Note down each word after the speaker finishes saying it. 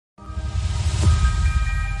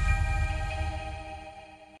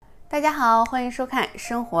大家好，欢迎收看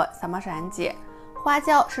生活小帮手安姐。花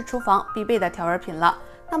椒是厨房必备的调味品了，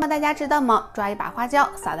那么大家知道吗？抓一把花椒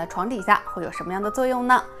撒在床底下会有什么样的作用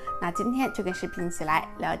呢？那今天就跟视频一起来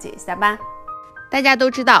了解一下吧。大家都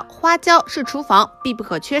知道花椒是厨房必不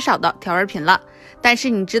可缺少的调味品了，但是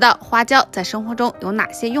你知道花椒在生活中有哪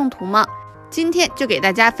些用途吗？今天就给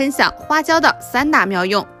大家分享花椒的3大妙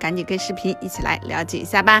用，赶紧跟视频一起来了解一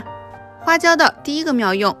下吧。花椒的第一个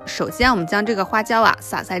妙用，首先我们将这个花椒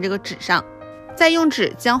撒在这个纸上，再用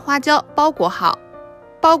纸将花椒包裹好，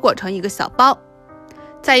包裹成一个小包，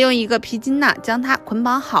再用一个皮筋将它捆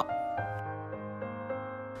绑好。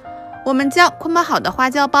我们将捆绑好的花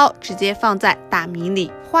椒包直接放在大米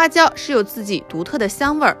里。花椒是有自己独特的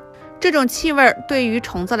香味儿，这种气味对于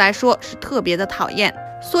虫子来说是特别的讨厌，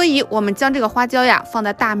所以我们将这个花椒放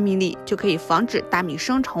在大米里，就可以防止大米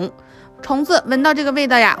生虫。虫子闻到这个味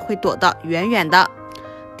道会躲得远远的。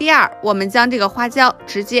第二，我们将这个花椒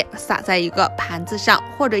直接撒在一个盘子上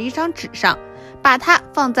或者一张纸上，把它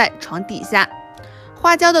放在床底下。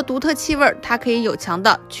花椒的独特气味，它可以有强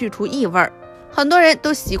的去除异味。很多人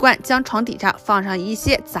都习惯将床底下放上一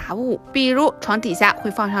些杂物，比如床底下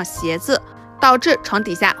会放上鞋子，导致床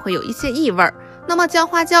底下会有一些异味。那么将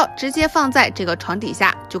花椒直接放在这个床底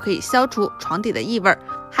下，就可以消除床底的异味。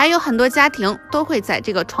还有很多家庭都会在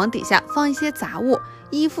这个床底下放一些杂物，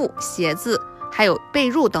衣服、鞋子，还有被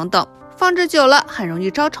褥等等，放置久了很容易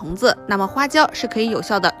招虫子，那么花椒是可以有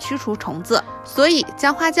效的驱除虫子，所以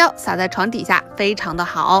将花椒撒在床底下非常的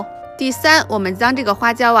好。第三，我们将这个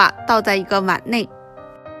花椒倒在一个碗内，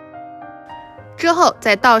之后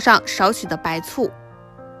再倒上少许的白醋，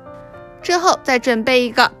之后再准备一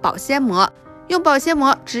个保鲜膜，用保鲜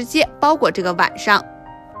膜直接包裹这个碗上。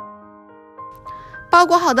包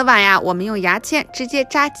裹好的碗我们用牙签直接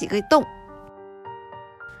扎几个洞，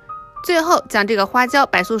最后将这个花椒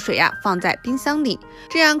白醋水放在冰箱里，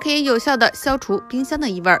这样可以有效的消除冰箱的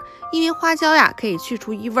异味。因为花椒可以去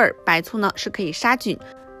除异味，白醋呢是可以杀菌，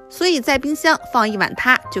所以在冰箱放一碗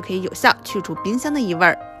它就可以有效去除冰箱的异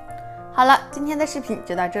味。好了，今天的视频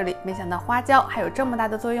就到这里，没想到花椒还有这么大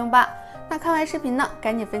的作用吧？那看完视频呢，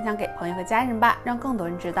赶紧分享给朋友和家人吧，让更多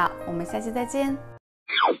人知道。我们下期再见。